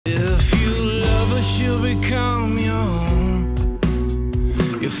she'll become your home.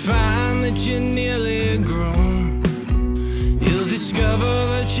 You'll find that you're nearly grown. You'll discover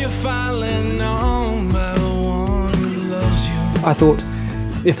that you're finally known by the one who loves you. I thought,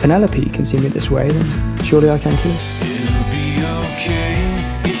 if Penelope can see me this way, then surely I can too. It'll be okay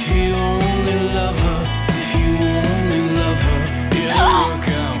if you only love her. If you only love her, it'll work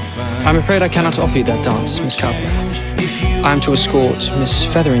out fine. I'm afraid I cannot offer you that dance, Miss Traveller. I am to escort Miss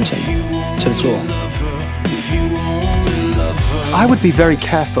Featherington to the floor. I would be very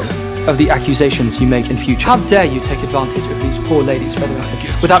careful of the accusations you make in future. How dare you take advantage of these poor ladies, Featherington,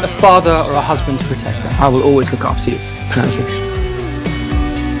 without a father or a husband to protect them? I will always look after you, Penelope.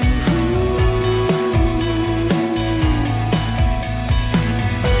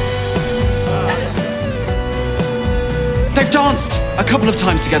 They've danced a couple of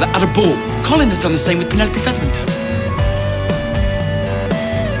times together at a ball. Colin has done the same with Penelope Featherington.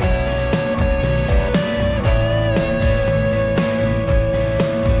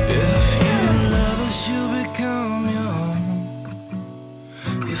 If you love her, she'll become your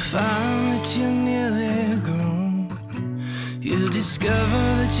own. You find that you're nearly grown. You discover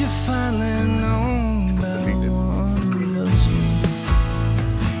that you're finally known by the one who loves you.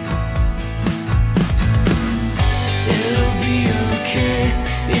 It'll be okay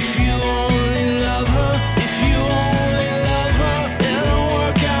if you only love her. If you only love her, it'll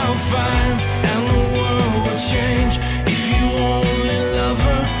work out fine, and the world will change. If you only love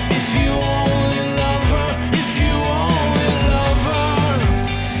her, if you only love her, if you only love her.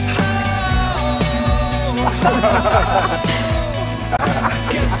 Oh,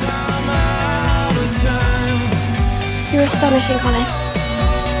 guess I'm out of time. You're astonishing, Colin.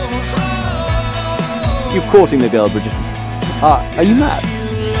 You're courting the girl, Bridgerton. Are you mad? If you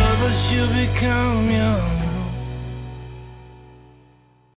love her, she'll become your